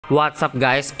What's up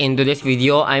guys, in today's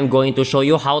video I'm going to show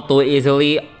you how to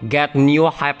easily get new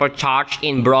hypercharge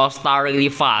in Brawl Star really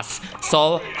fast.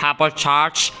 So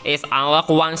hypercharge is unlocked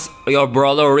once your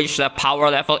brawler reaches the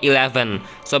power level 11.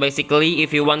 So basically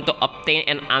if you want to obtain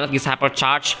and unlock this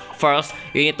hypercharge, first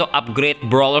you need to upgrade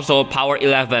brawlers to power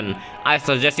 11. I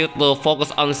suggest you to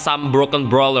focus on some broken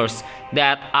brawlers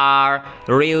that are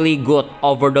really good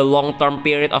over the long-term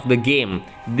period of the game.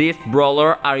 These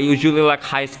brawlers are usually like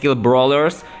high skill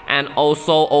brawlers and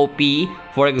also OP.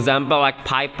 For example, like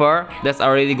Piper, that's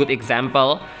a really good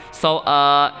example. So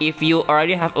if you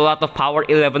already have a lot of power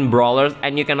 11 brawlers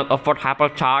and you cannot afford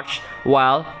hypercharge,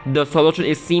 well, the solution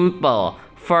is simple.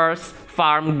 First,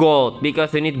 farm gold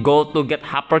because you need gold to get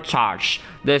hypercharge.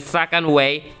 The second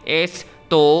way is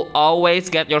to always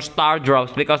get your star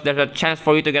drops because there's a chance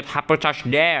for you to get hypercharge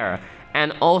there.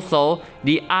 And also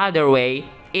the other way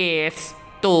is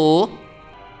to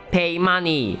pay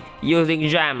money using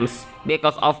gems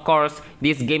because of course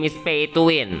this game is pay to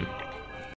win.